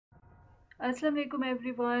Assalamualaikum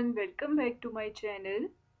everyone, welcome back to my channel.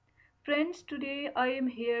 Friends, today I am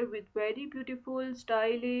here with very beautiful,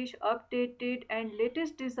 stylish, updated and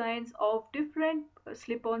latest designs of different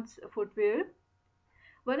slip-on footwear.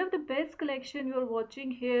 One of the best collection you are watching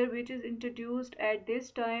here which is introduced at this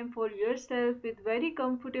time for yourself with very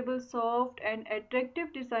comfortable, soft and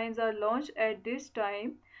attractive designs are launched at this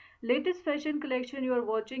time. Latest fashion collection you are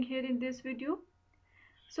watching here in this video.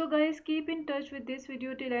 So guys, keep in touch with this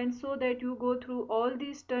video till end so that you go through all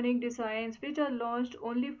these stunning designs which are launched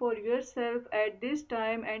only for yourself at this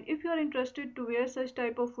time. And if you are interested to wear such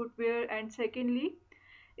type of footwear, and secondly,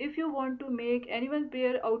 if you want to make anyone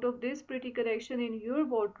pair out of this pretty collection in your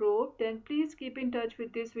wardrobe, then please keep in touch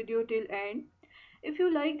with this video till end. If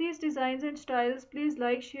you like these designs and styles, please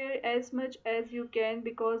like, share as much as you can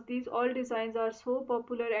because these all designs are so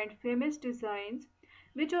popular and famous designs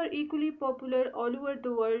which are equally popular all over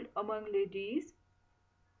the world among ladies.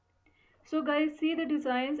 So guys, see the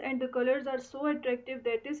designs and the colors are so attractive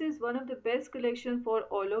that this is one of the best collection for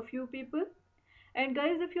all of you people. And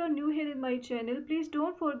guys, if you are new here in my channel, please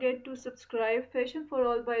don't forget to subscribe Fashion for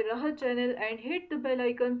All by Rahat channel and hit the bell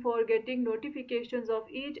icon for getting notifications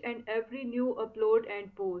of each and every new upload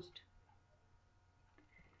and post.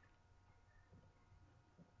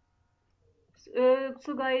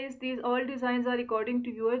 So guys, these all designs are according to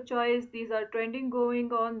your choice. These are trending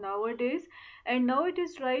going on nowadays, and now it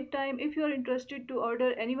is right time. If you are interested to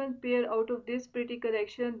order any one pair out of this pretty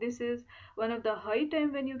collection, this is one of the high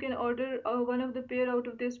time when you can order one of the pair out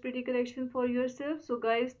of this pretty collection for yourself. So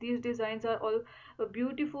guys, these designs are all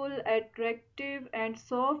beautiful, attractive and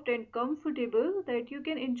soft and comfortable that you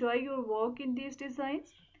can enjoy your walk in these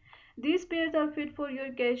designs. These pairs are fit for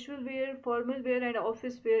your casual wear, formal wear and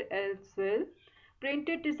office wear as well.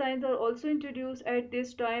 Printed designs are also introduced at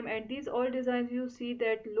this time, and these all designs you see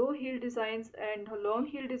that low heel designs and long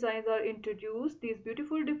heel designs are introduced. These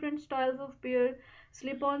beautiful different styles of pair,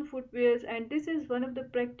 slip-on footwears, and this is one of the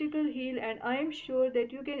practical heel, and I am sure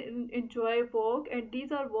that you can enjoy walk, and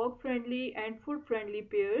these are walk friendly and foot friendly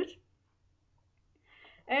pairs.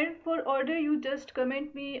 And for order, you just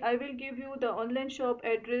comment me. I will give you the online shop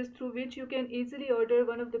address through which you can easily order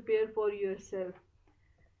one of the pair for yourself.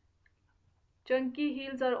 Chunky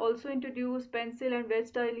heels are also introduced. Pencil and wedge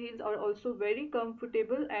style heels are also very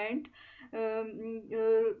comfortable and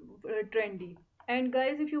trendy. And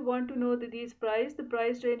guys, if you want to know these price, the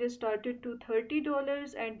price range is started to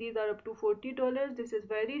 $30 and these are up to $40. This is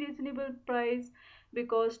very reasonable price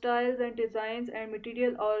because styles and designs and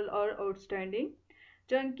material all are outstanding.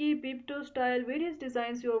 Chunky, peep-toe style, various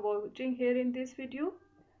designs you are watching here in this video.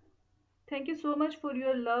 Thank you so much for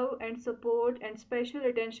your love and support and special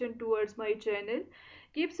attention towards my channel.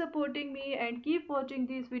 Keep supporting me and keep watching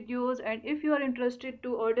these videos, and if you are interested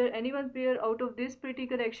to order any one pair out of this pretty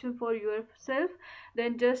collection for yourself,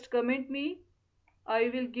 then just comment me.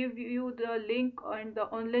 I will give you the link and the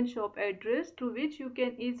online shop address through which you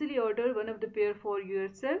can easily order one of the pair for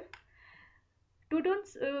yourself.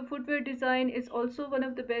 Tutun's footwear design is also one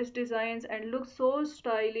of the best designs and looks so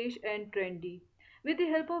stylish and trendy. With the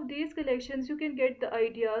help of these collections, you can get the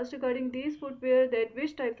ideas regarding these footwear, that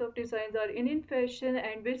which types of designs are in fashion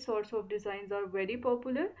and which sorts of designs are very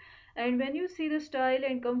popular. And when you see the style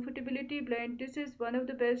and comfortability blend, this is one of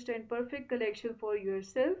the best and perfect collection for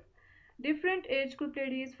yourself. Different age group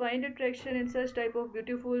ladies find attraction in such type of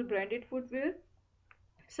beautiful branded footwear.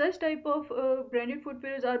 Such type of branded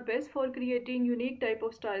footwears are best for creating unique type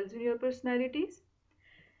of styles in your personalities.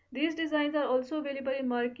 These designs are also available in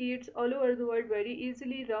markets all over the world very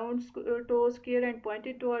easily. Round toe, square and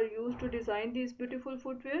pointed toe are used to design these beautiful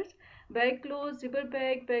footwears. Bag closed, zipper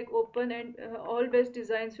bag, bag open and all best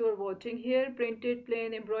designs you are watching here. Printed,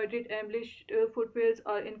 plain, embroidered, embellished footwears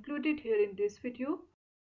are included here in this video.